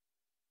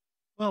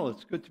Well,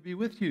 it's good to be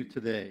with you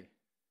today.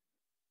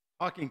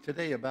 Talking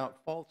today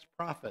about false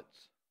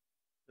prophets.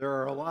 There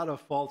are a lot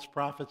of false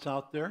prophets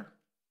out there,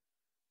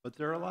 but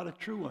there are a lot of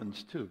true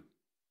ones too.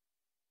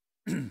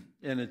 And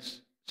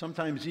it's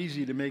sometimes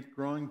easy to make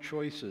wrong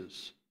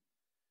choices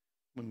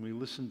when we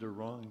listen to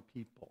wrong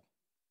people.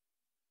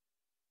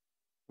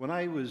 When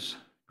I was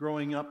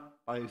growing up,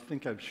 I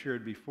think I've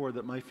shared before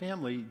that my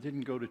family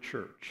didn't go to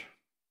church.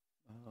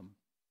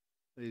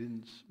 They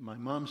didn't. My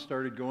mom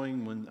started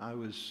going when I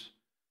was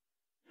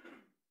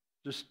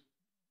just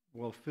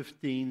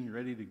 15,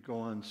 ready to go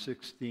on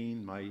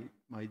 16.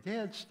 My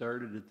dad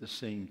started at the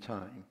same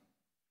time.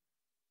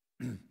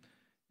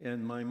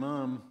 And my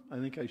mom, I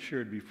think I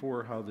shared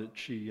before how that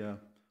she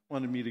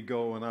wanted me to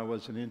go and I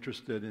wasn't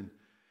interested. And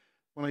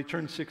when I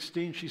turned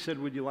 16, she said,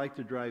 "Would you like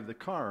to drive the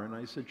car?" And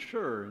I said,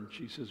 "Sure." And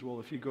she says, "Well,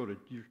 if you go to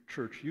your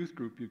church youth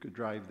group, you could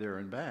drive there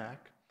and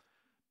back."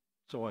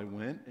 So I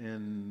went,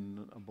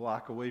 and a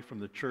block away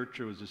from the church,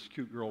 there was this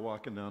cute girl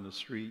walking down the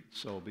street.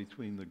 So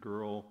between the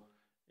girl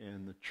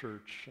and the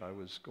church, I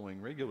was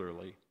going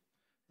regularly,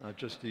 not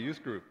just the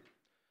youth group.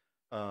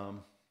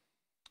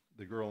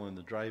 The girl and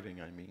the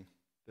driving, I mean.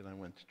 Then I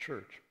went to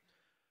church.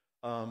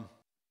 So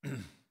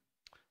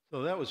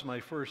that was my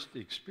first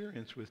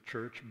experience with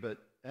church, but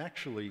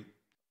actually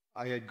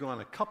I had gone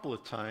a couple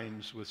of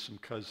times with some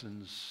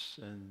cousins,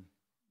 and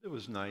it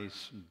was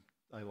nice. And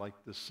I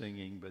liked the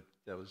singing, but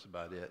that was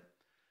about it.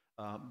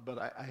 But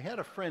I had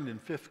a friend in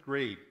 5th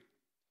grade.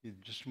 He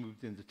just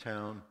moved into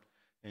town,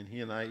 and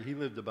he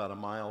lived about a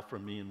mile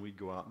from me, and we'd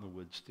go out in the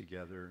woods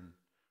together and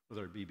with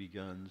our BB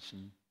guns.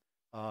 And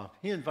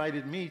he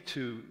invited me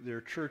to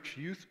their church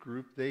youth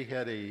group. They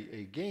had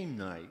a game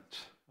night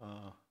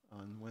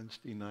on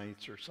Wednesday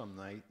nights or some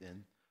night,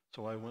 and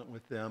so I went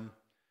with them.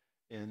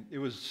 And it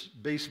was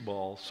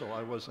baseball, so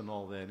I wasn't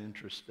all that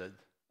interested.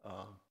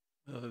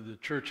 The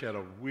church had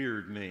a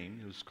weird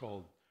name. It was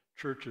called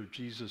Church of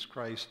Jesus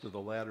Christ of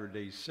the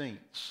Latter-day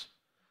Saints.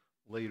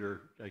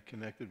 Later, I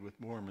connected with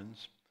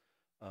Mormons.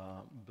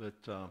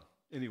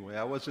 Anyway,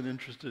 I wasn't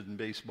interested in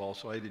baseball,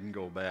 so I didn't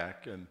go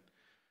back, and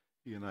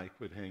he and I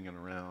quit hanging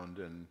around,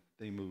 and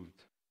they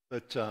moved.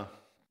 But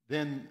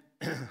then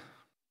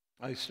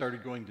I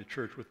started going to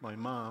church with my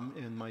mom,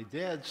 and my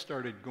dad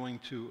started going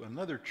to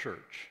another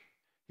church.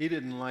 He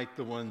didn't like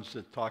the ones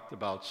that talked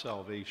about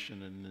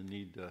salvation and the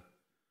need to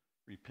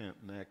repent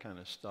and that kind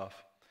of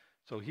stuff.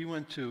 So he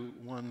went to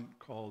one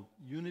called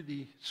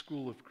Unity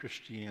School of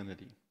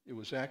Christianity. It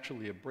was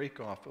actually a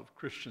breakoff of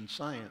Christian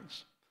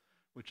Science,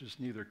 which is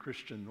neither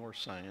Christian nor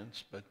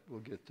science, but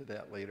we'll get to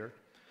that later.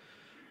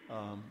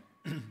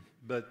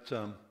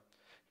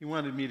 He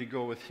wanted me to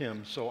go with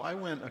him, so I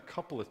went a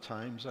couple of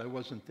times. I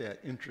wasn't that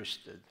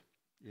interested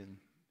in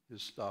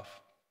his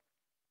stuff.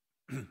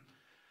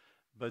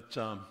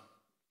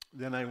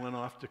 Then I went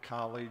off to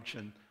college,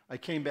 and I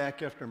came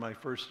back after my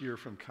first year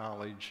from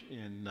college,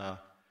 and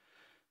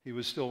he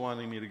was still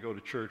wanting me to go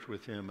to church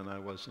with him, and I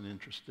wasn't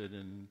interested.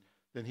 And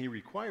then he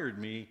required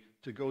me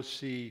to go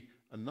see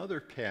another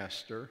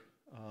pastor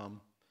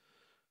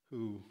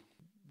who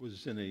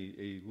was in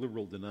a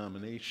liberal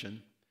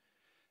denomination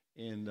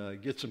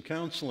and get some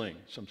counseling,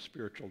 some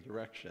spiritual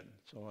direction.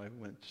 So I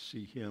went to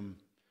see him,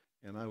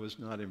 and I was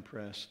not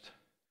impressed.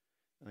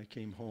 And I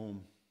came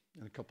home,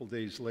 and a couple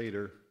days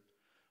later,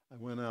 I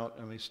went out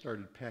and I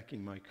started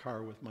packing my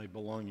car with my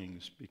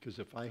belongings, because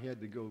if I had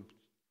to go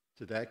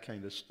to that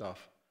kind of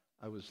stuff,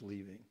 I was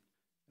leaving.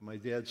 And my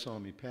dad saw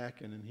me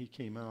packing, and he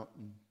came out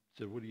and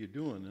said, "What are you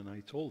doing?" And I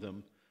told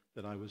him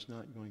that I was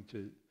not going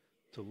to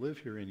live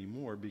here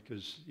anymore,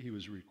 because he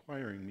was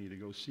requiring me to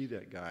go see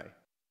that guy.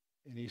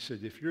 And he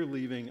said, "If you're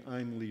leaving,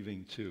 I'm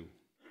leaving too.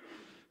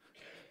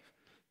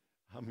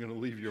 I'm going to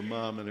leave your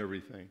mom and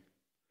everything."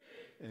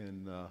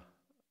 And I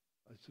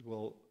said,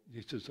 "Well,"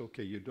 he says,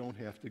 "Okay, you don't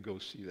have to go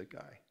see the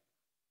guy."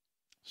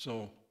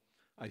 So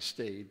I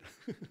stayed,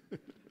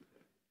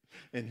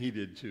 and he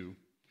did too.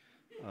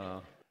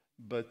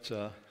 That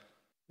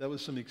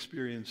was some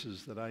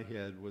experiences that I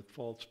had with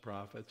false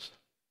prophets.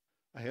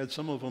 I had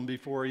some of them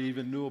before I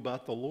even knew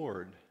about the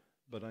Lord,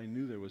 but I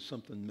knew there was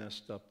something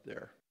messed up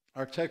there.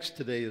 Our text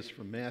today is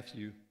from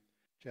Matthew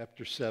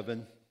chapter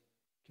 7.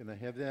 Can I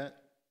have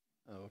that?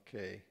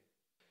 Okay.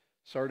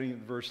 Starting at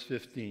verse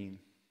 15.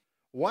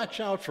 "Watch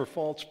out for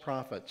false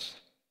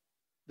prophets.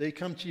 They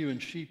come to you in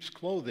sheep's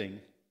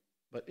clothing,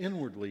 but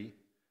inwardly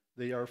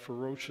they are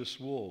ferocious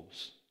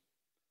wolves.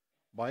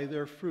 By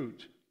their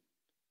fruit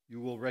you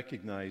will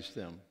recognize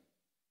them.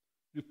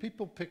 Do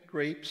people pick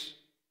grapes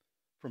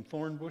from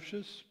thorn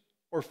bushes,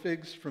 or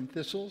figs from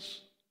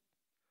thistles?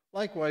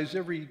 Likewise,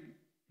 every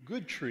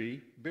good tree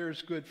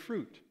bears good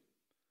fruit,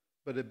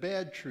 but a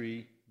bad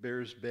tree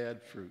bears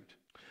bad fruit.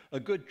 A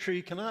good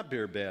tree cannot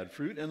bear bad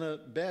fruit, and a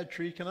bad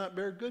tree cannot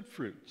bear good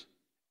fruit.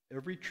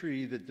 Every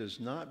tree that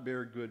does not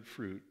bear good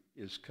fruit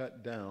is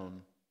cut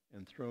down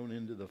and thrown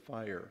into the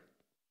fire.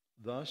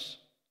 Thus,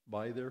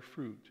 by their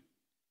fruit,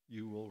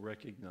 you will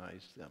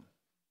recognize them."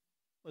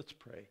 Let's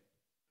pray.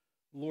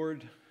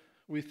 Lord,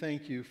 we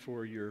thank you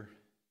for your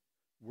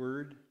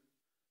word,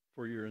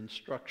 for your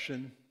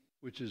instruction,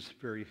 which is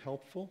very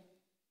helpful,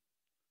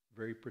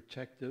 very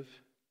protective,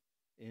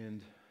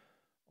 and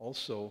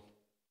also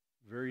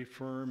very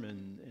firm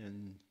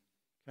and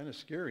kind of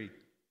scary.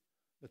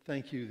 But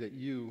thank you that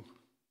you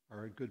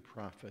are a good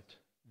prophet,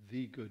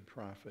 the good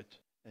prophet,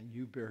 and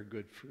you bear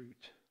good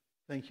fruit.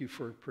 Thank you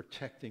for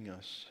protecting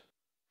us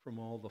from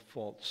all the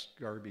false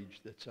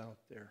garbage that's out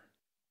there.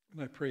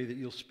 And I pray that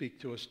you'll speak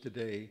to us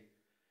today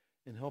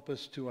and help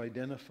us to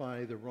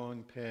identify the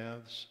wrong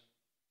paths,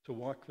 to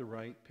walk the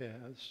right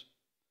paths,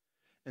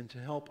 and to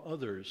help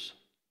others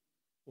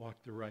walk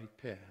the right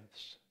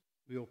paths.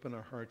 We open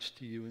our hearts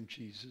to you in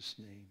Jesus'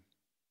 name.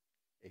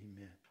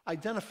 Amen.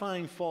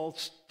 Identifying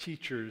false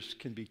teachers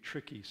can be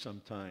tricky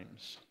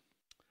sometimes.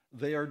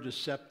 They are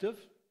deceptive.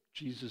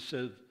 Jesus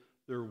said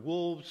they're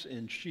wolves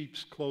in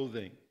sheep's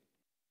clothing.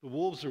 The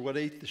wolves are what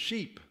ate the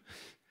sheep,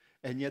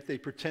 and yet they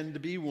pretend to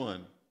be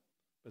one,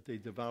 but they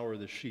devour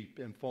the sheep.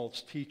 And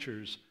false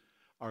teachers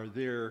are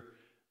there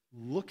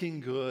looking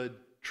good,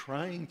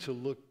 trying to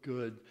look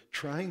good,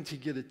 trying to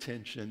get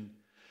attention,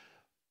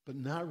 but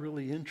not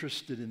really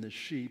interested in the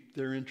sheep.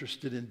 They're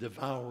interested in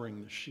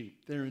devouring the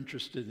sheep. They're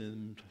interested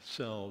in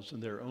themselves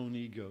and their own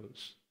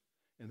egos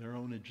and their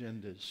own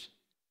agendas.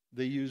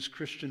 They use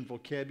Christian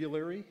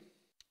vocabulary.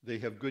 They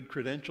have good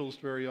credentials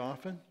very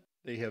often.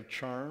 They have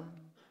charm.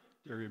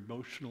 They're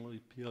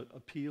emotionally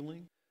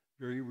appealing,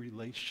 very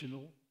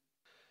relational,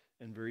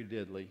 and very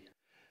deadly.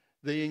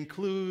 They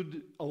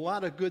include a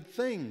lot of good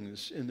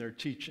things in their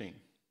teaching,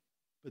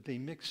 but they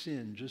mix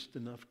in just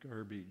enough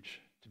garbage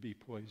to be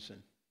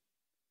poison.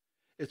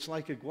 It's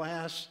like a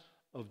glass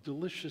of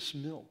delicious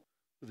milk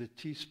with a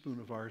teaspoon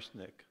of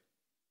arsenic.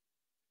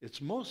 It's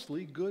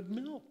mostly good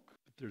milk,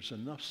 but there's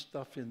enough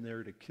stuff in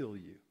there to kill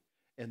you.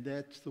 And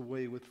that's the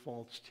way with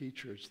false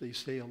teachers. They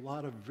say a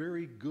lot of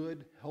very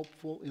good,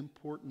 helpful,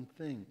 important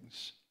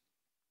things,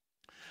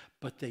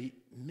 but they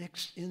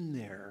mix in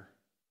there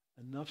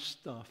enough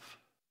stuff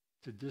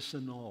to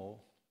disannul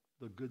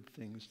the good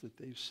things that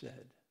they've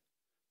said,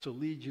 to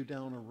lead you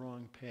down a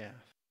wrong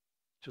path,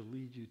 to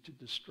lead you to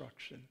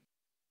destruction.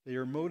 They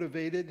are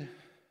motivated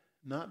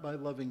not by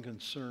loving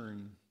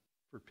concern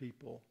for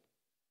people,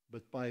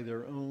 but by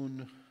their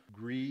own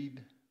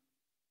greed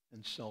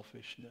and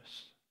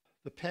selfishness.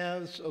 The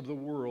paths of the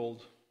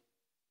world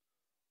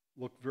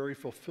look very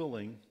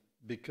fulfilling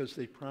because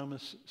they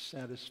promise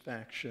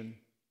satisfaction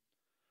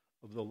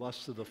of the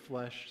lust of the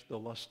flesh, the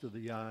lust of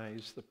the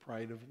eyes, the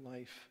pride of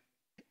life,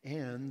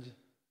 and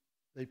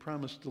they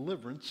promise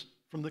deliverance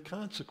from the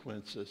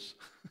consequences.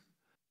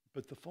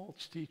 But the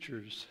false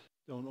teachers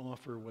don't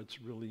offer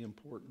what's really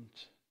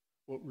important,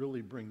 what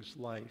really brings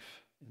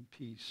life and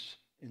peace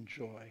and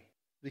joy.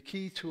 The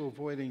key to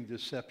avoiding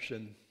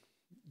deception,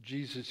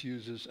 Jesus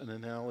uses an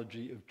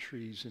analogy of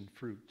trees and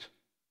fruit.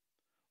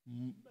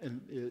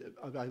 And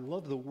I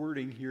love the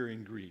wording here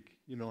in Greek.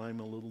 You know, I'm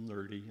a little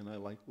nerdy and I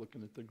like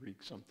looking at the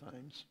Greek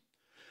sometimes.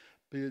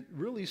 But it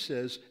really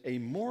says a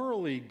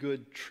morally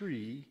good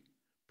tree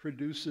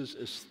produces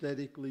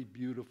aesthetically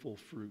beautiful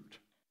fruit.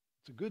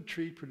 It's a good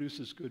tree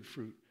produces good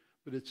fruit,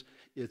 but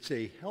it's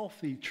a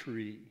healthy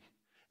tree,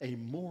 a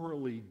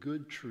morally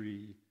good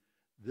tree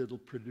that'll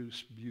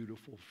produce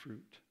beautiful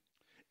fruit.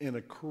 And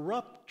a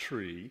corrupt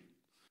tree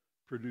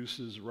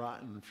produces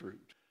rotten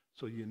fruit.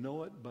 So you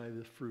know it by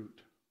the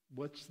fruit.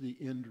 What's the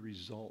end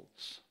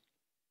results?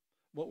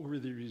 What were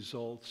the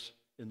results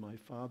in my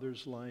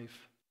father's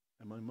life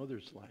and my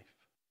mother's life?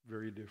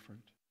 Very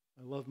different.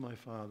 I love my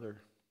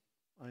father.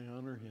 I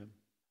honor him.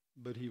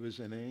 But he was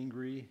an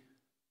angry,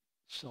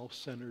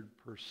 self-centered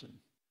person.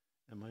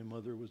 And my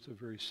mother was a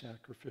very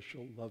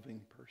sacrificial,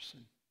 loving person.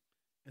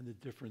 And the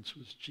difference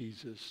was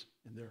Jesus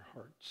in their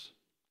hearts.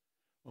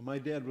 When my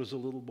dad was a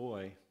little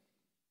boy,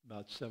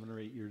 about 7 or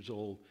 8 years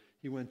old,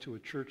 he went to a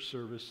church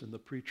service and the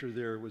preacher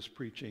there was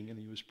preaching, and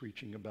he was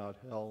preaching about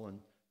hell and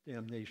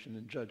damnation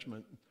and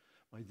judgment.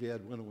 My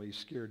dad went away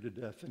scared to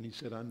death, and he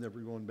said, I'm never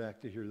going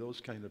back to hear those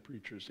kind of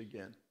preachers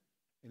again.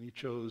 And he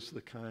chose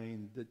the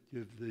kind that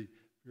give the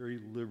very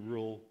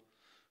liberal,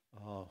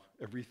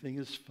 everything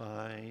is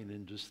fine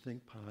and just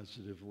think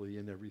positively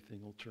and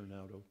everything will turn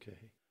out okay.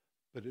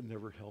 But it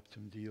never helped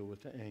him deal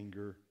with the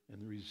anger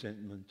and the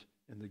resentment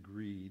and the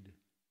greed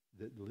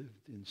that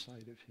lived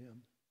inside of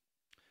him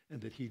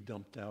and that he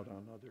dumped out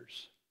on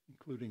others,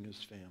 including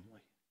his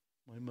family.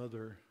 My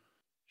mother,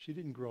 she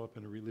didn't grow up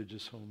in a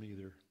religious home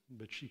either,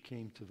 but she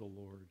came to the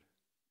Lord.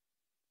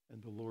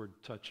 And the Lord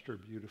touched her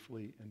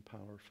beautifully and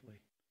powerfully.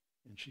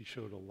 And she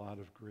showed a lot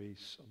of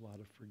grace, a lot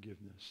of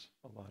forgiveness,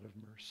 a lot of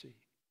mercy.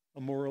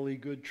 A morally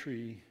good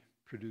tree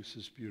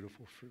produces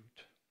beautiful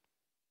fruit.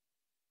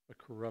 A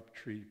corrupt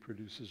tree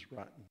produces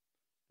rotten.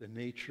 The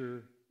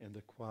nature and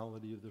the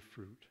quality of the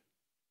fruit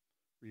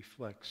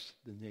reflects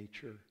the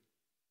nature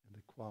and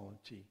the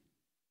quality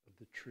of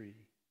the tree.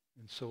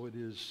 And so it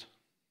is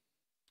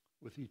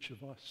with each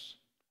of us.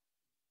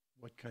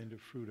 What kind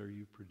of fruit are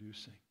you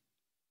producing?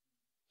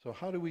 So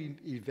how do we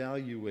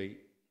evaluate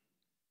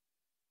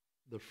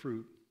the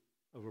fruit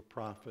of a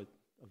prophet,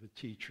 of a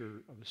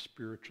teacher, of a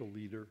spiritual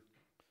leader?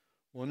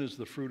 One is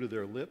the fruit of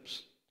their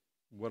lips.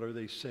 What are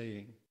they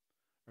saying?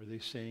 Are they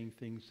saying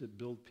things that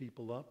build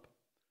people up?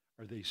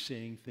 Are they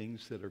saying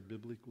things that are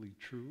biblically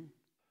true?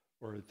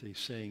 Or are they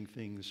saying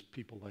things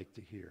people like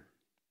to hear?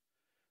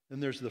 Then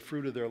there's the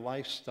fruit of their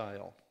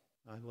lifestyle.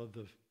 I love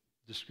the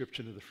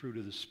description of the fruit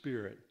of the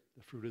Spirit.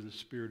 The fruit of the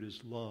Spirit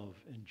is love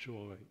and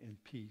joy and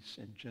peace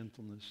and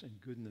gentleness and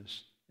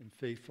goodness and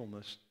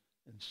faithfulness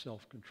and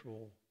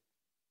self-control.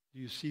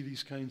 Do you see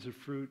these kinds of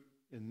fruit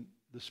in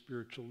the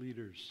spiritual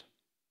leaders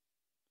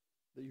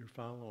that you're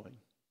following?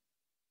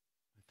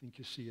 I think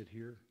you see it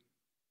here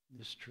in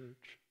this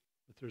church.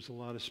 But there's a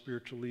lot of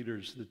spiritual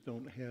leaders that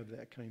don't have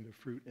that kind of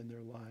fruit in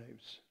their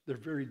lives. They're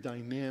very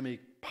dynamic,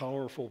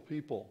 powerful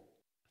people,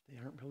 but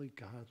they aren't really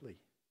godly,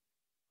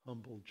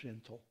 humble,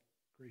 gentle,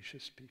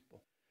 gracious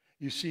people.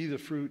 You see the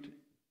fruit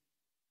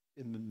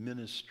in the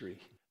ministry.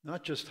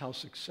 Not just how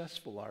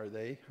successful are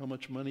they, how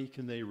much money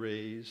can they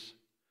raise,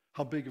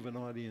 how big of an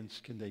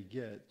audience can they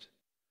get,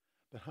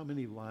 but how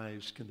many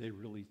lives can they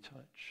really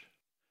touch?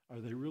 Are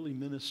they really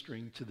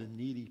ministering to the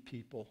needy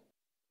people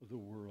of the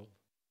world,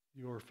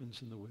 the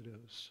orphans and the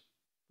widows,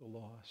 the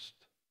lost,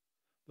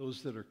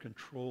 those that are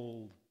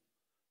controlled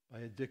by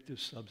addictive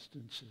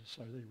substances?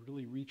 Are they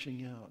really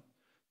reaching out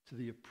to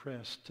the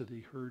oppressed, to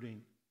the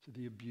hurting, to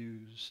the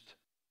abused?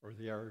 Or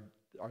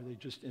are they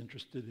just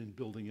interested in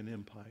building an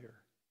empire?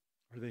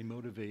 Are they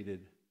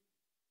motivated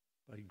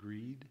by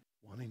greed,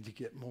 wanting to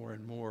get more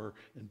and more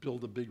and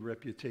build a big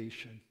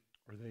reputation?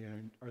 Or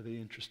are they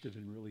interested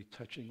in really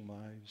touching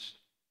lives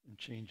and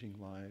changing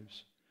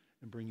lives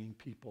and bringing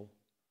people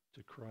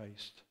to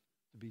Christ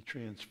to be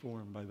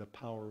transformed by the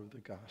power of the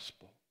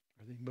gospel?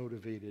 Are they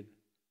motivated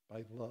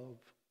by love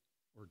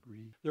or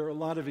greed? There are a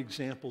lot of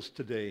examples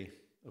today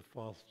of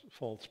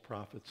false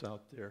prophets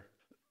out there.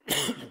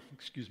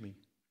 Excuse me.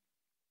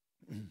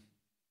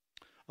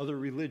 Other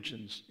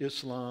religions,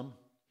 Islam,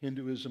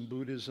 Hinduism,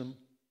 Buddhism,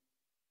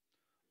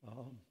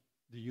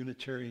 the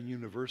Unitarian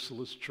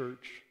Universalist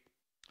Church,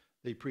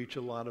 they preach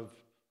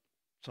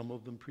some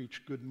of them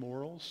preach good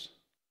morals.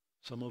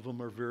 Some of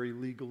them are very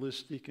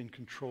legalistic and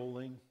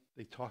controlling.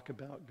 They talk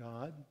about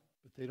God,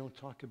 but they don't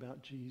talk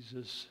about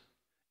Jesus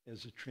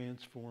as a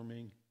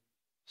transforming,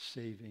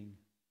 saving,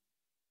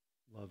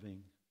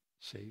 loving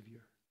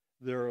Savior.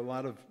 There are a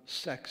lot of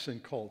sects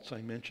and cults.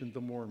 I mentioned the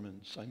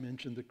Mormons. I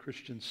mentioned the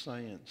Christian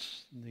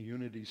Science and the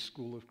Unity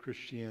School of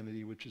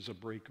Christianity, which is a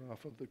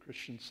break-off of the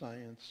Christian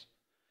Science.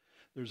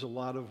 There's a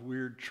lot of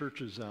weird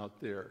churches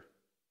out there,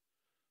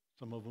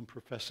 some of them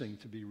professing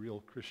to be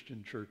real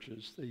Christian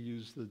churches. They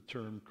use the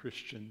term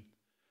Christian,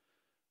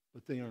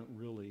 but they aren't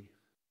really.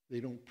 They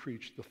don't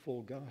preach the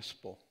full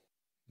gospel.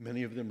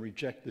 Many of them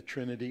reject the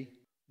Trinity,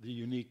 the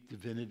unique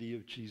divinity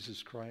of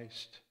Jesus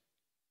Christ.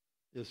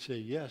 They'll say,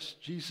 yes,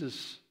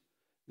 Jesus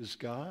is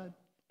God.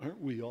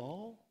 Aren't we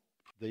all?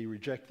 They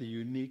reject the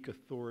unique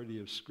authority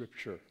of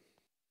Scripture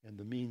and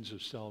the means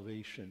of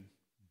salvation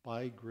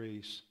by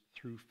grace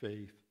through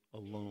faith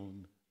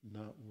alone,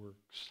 not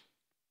works.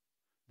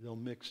 They'll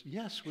mix,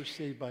 yes, we're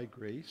saved by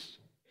grace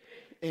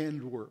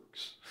and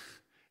works,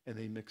 and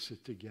they mix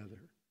it together.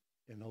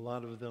 And a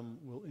lot of them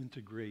will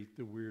integrate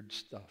the weird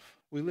stuff.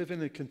 We live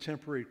in a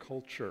contemporary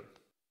culture,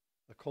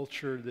 a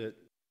culture that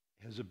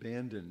has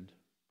abandoned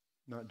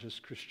not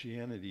just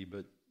Christianity,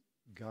 but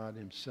God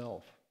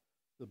himself,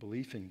 the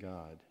belief in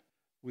God.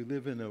 We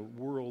live in a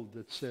world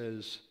that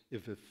says,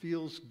 if it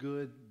feels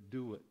good,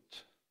 do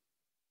it.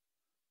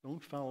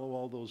 Don't follow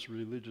all those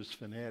religious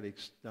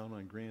fanatics down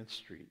on Grant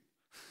Street.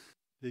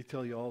 They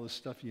tell you all the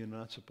stuff you're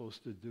not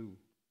supposed to do.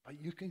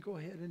 But you can go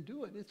ahead and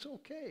do it. It's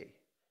okay.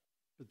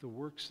 But the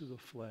works of the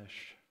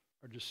flesh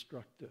are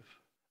destructive.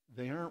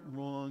 They aren't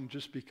wrong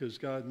just because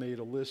God made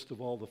a list of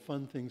all the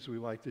fun things we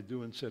like to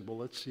do and said, well,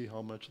 let's see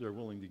how much they're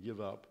willing to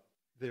give up.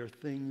 They're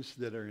things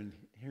that are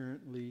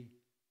inherently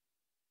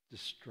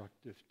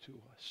destructive to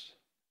us.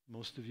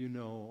 Most of you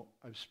know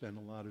I've spent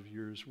a lot of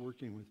years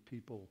working with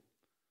people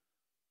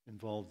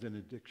involved in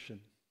addiction.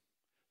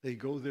 They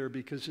go there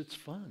because it's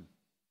fun,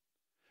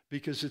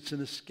 because it's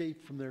an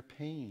escape from their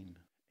pain,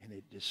 and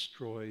it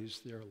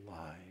destroys their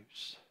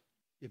lives.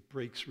 It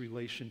breaks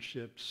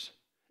relationships.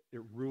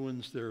 It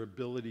ruins their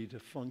ability to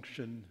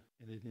function,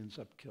 and it ends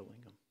up killing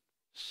them.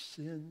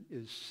 Sin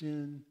is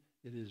sin.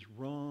 It is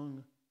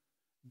wrong,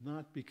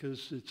 not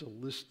because it's a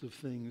list of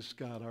things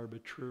God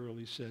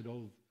arbitrarily said,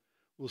 oh,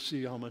 we'll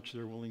see how much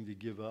they're willing to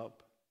give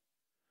up.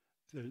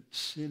 That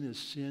sin is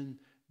sin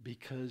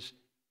because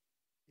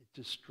it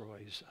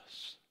destroys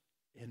us.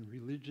 And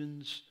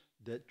religions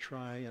that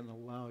try and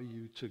allow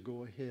you to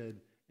go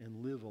ahead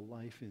and live a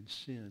life in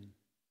sin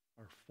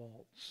are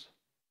false.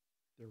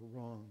 They're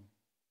wrong.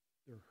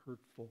 They're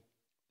hurtful.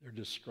 They're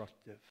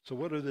destructive. So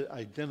what are the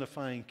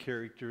identifying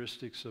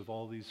characteristics of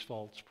all these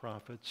false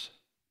prophets?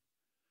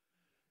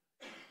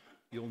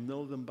 You'll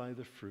know them by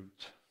the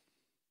fruit,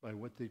 by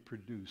what they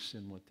produce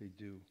and what they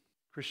do.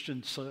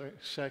 Christian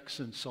sects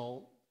and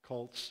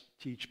cults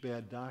teach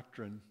bad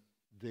doctrine.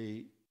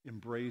 They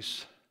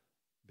embrace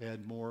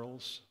bad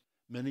morals.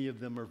 Many of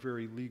them are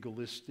very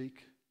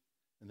legalistic,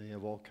 and they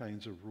have all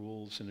kinds of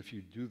rules. And if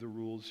you do the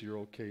rules, you're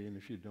okay, and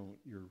if you don't,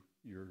 you're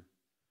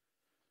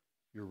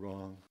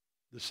wrong.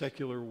 The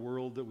secular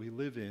world that we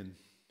live in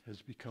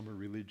has become a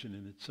religion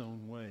in its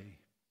own way.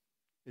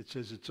 It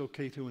says it's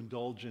okay to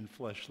indulge in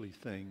fleshly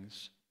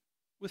things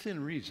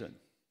within reason,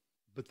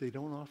 but they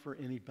don't offer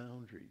any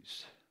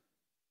boundaries.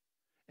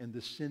 And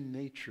the sin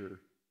nature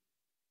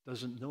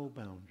doesn't know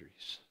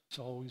boundaries. It's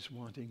always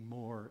wanting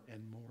more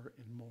and more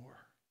and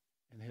more,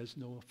 and has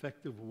no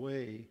effective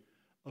way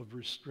of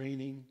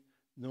restraining,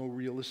 no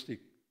realistic,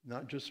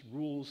 not just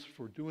rules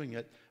for doing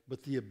it,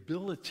 but the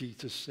ability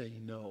to say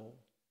no.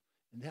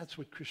 And that's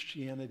what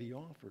Christianity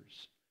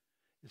offers.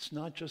 It's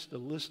not just a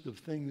list of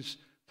things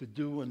to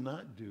do and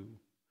not do,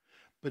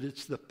 but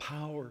it's the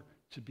power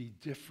to be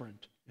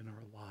different in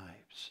our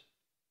lives.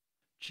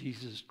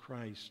 Jesus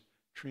Christ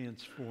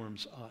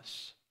transforms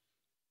us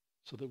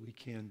so that we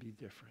can be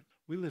different.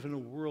 We live in a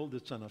world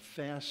that's on a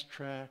fast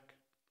track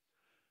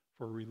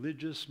for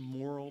religious,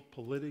 moral,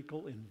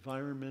 political,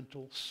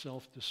 environmental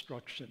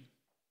self-destruction.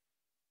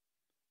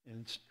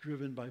 And it's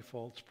driven by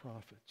false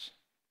prophets.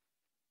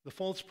 The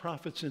false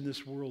prophets in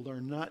this world are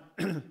not,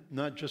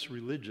 not just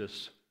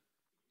religious,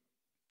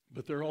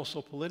 but they're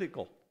also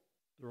political.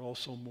 They're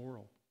also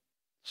moral,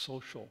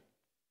 social,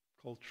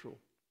 cultural.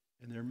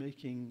 And they're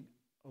making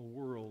a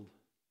world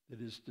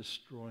that is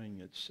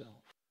destroying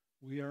itself.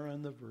 We are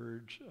on the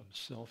verge of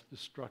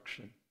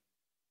self-destruction.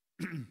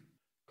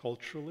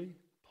 Culturally,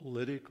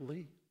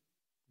 politically,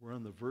 we're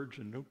on the verge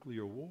of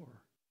nuclear war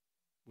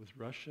with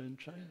Russia and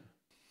China.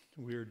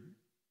 We're,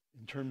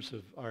 in terms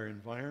of our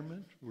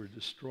environment, we're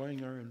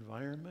destroying our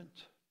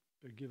environment.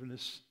 They're giving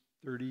us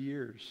 30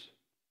 years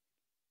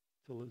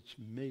till it's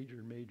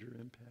major, major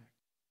impact.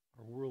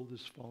 Our world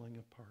is falling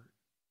apart,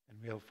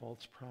 and we have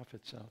false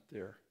prophets out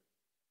there.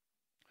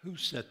 Who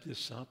set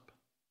this up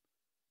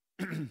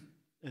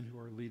and who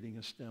are leading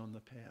us down the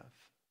path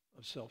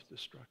of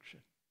self-destruction?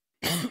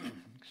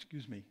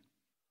 Excuse me.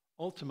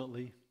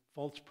 Ultimately,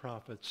 false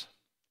prophets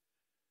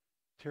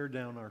tear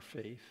down our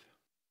faith,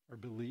 our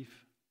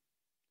belief.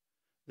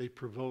 They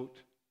provoke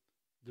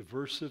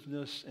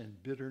diversiveness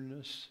and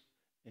bitterness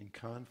and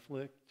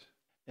conflict,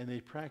 and they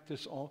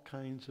practice all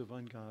kinds of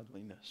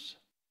ungodliness.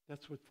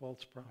 That's what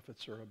false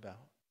prophets are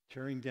about.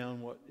 Tearing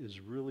down what is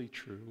really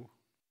true,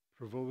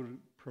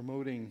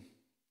 promoting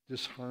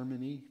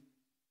disharmony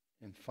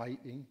and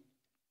fighting,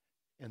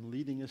 and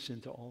leading us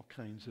into all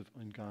kinds of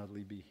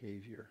ungodly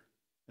behavior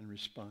in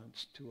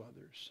response to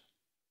others.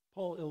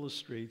 Paul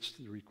illustrates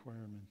the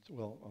requirement.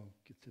 Well, I'll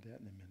get to that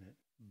in a minute.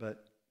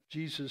 But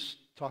Jesus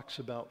talks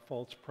about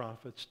false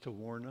prophets to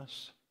warn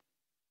us,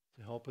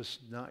 to help us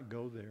not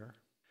go there,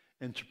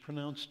 and to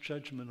pronounce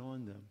judgment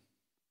on them.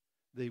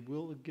 They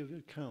will give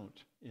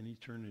account in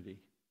eternity.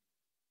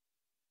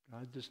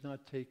 God does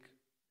not take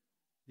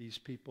these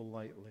people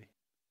lightly.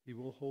 He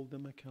will hold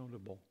them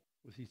accountable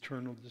with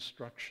eternal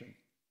destruction.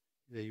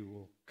 They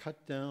will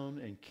cut down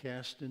and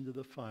cast into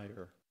the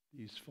fire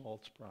these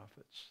false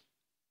prophets,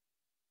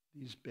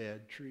 these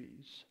bad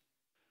trees.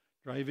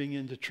 Driving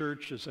into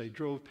church, as I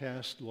drove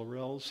past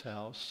Laurel's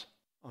house,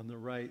 on the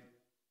right,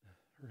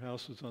 her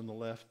house was on the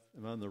left,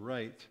 and on the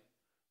right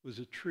was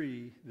a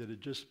tree that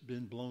had just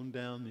been blown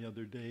down the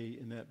other day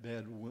in that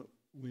bad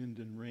wind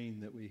and rain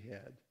that we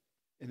had.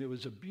 And it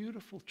was a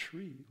beautiful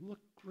tree,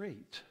 looked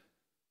great.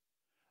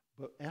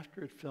 But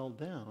after it fell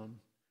down,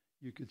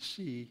 you could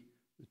see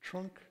the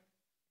trunk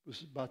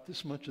was about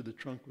this much of the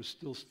trunk was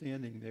still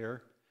standing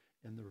there,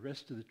 and the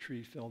rest of the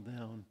tree fell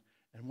down.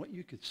 And what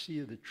you could see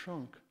of the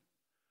trunk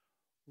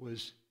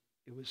was,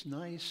 it was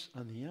nice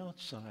on the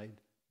outside,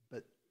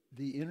 but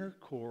the inner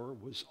core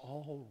was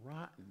all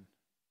rotten.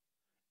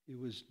 It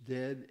was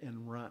dead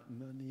and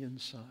rotten on the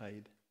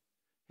inside,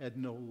 had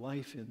no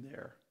life in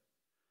there.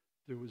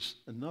 There was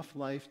enough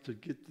life to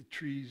get the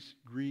trees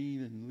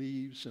green and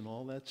leaves and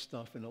all that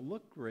stuff, and it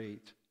looked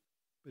great,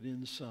 but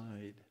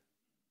inside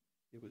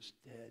it was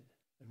dead.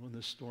 And when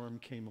the storm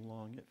came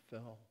along, it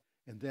fell.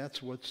 And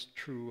that's what's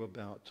true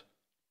about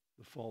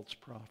the false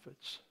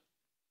prophets.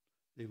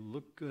 They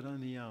look good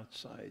on the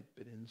outside,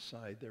 but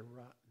inside they're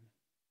rotten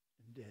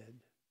and dead.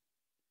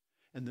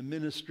 And the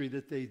ministry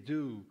that they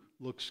do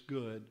looks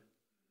good,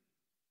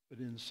 but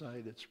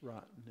inside it's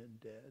rotten and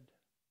dead.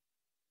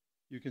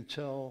 You can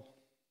tell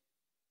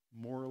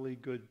morally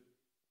good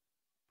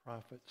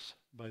prophets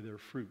by their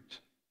fruit.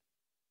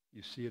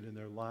 You see it in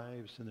their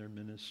lives and their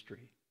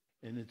ministry.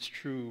 And it's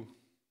true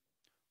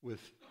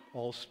with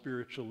all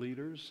spiritual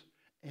leaders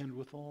and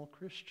with all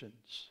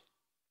Christians.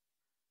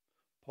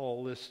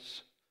 Paul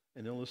lists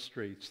and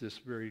illustrates this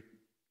very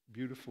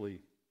beautifully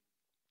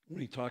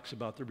when he talks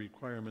about the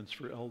requirements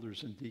for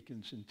elders and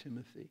deacons in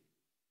Timothy,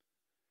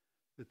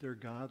 that they're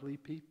godly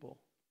people.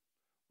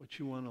 What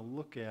you want to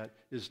look at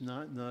is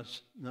not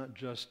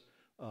just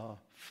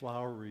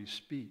flowery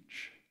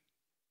speech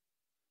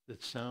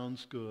that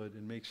sounds good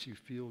and makes you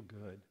feel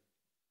good,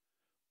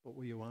 but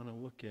what you want to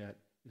look at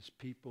is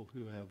people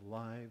who have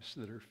lives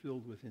that are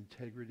filled with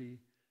integrity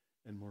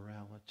and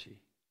morality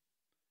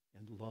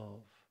and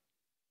love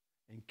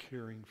and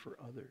caring for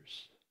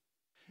others.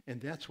 And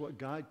that's what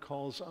God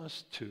calls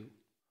us to.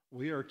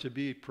 We are to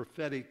be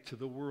prophetic to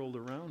the world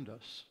around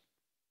us,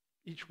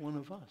 each one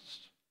of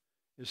us.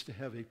 is to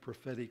have a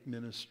prophetic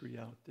ministry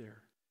out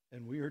there.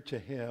 And we are to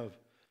have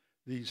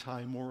these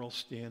high moral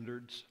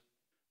standards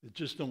that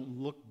just don't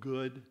look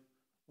good.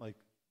 Like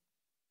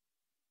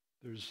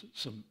there's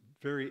some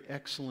very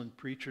excellent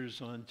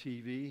preachers on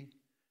TV,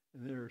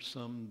 and there are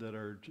some that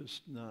are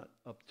just not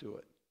up to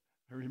it.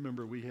 I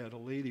remember we had a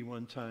lady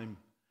one time,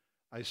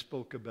 I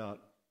spoke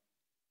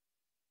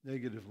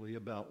negatively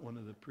about one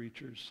of the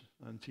preachers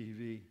on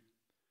TV,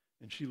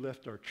 and she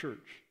left our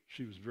church.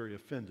 She was very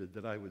offended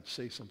that I would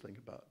say something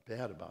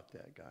bad about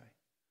that guy.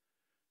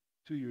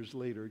 2 years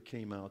later, it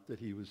came out that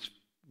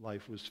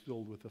life was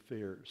filled with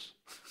affairs.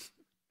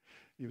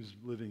 He was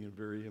living a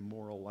very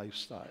immoral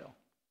lifestyle.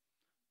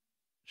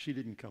 She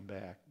didn't come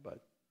back, but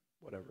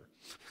whatever.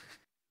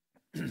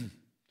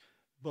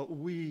 But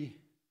we,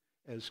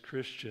 as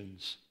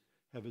Christians,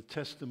 have a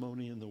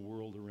testimony in the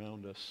world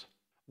around us.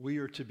 We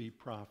are to be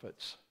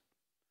prophets,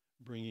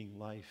 bringing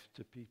life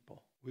to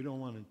people. We don't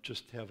want to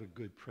just have a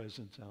good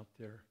presence out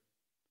there.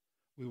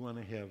 We want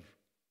to have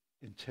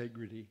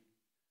integrity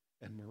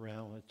and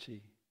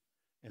morality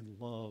and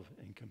love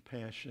and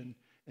compassion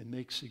and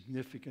make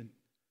significant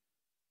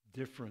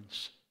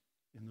difference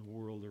in the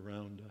world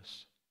around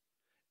us.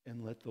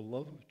 And let the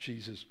love of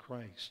Jesus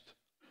Christ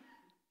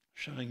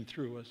shine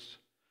through us.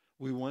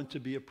 We want to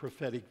be a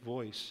prophetic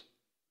voice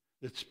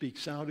that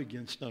speaks out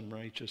against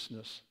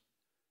unrighteousness,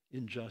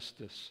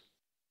 injustice,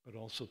 but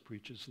also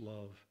preaches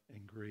love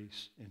and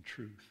grace and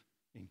truth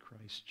in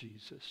Christ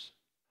Jesus.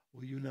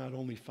 Will you not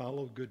only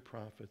follow good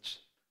prophets,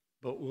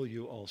 but will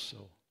you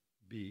also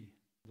be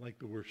like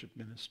the worship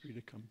ministry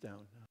to come down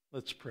now?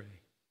 Let's pray.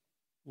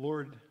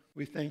 Lord,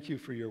 we thank you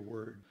for your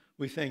word.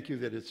 We thank you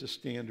that it's a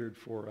standard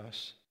for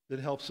us that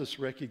helps us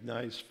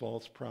recognize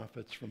false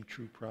prophets from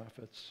true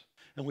prophets.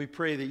 And we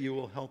pray that you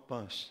will help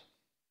us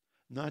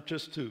not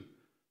just to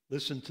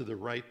listen to the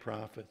right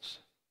prophets,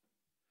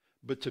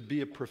 but to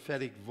be a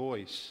prophetic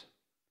voice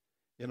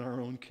in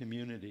our own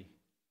community,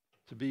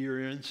 to be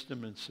your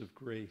instruments of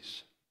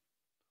grace,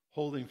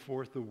 holding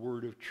forth the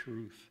word of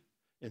truth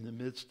in the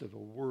midst of a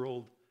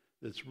world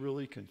that's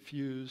really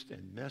confused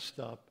and messed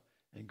up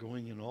and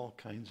going in all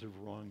kinds of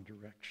wrong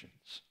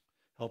directions.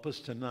 Help us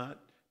to not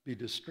be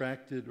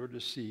distracted or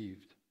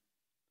deceived,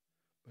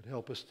 but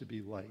help us to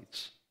be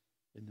lights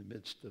in the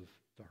midst of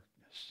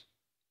darkness.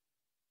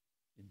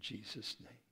 In Jesus' name.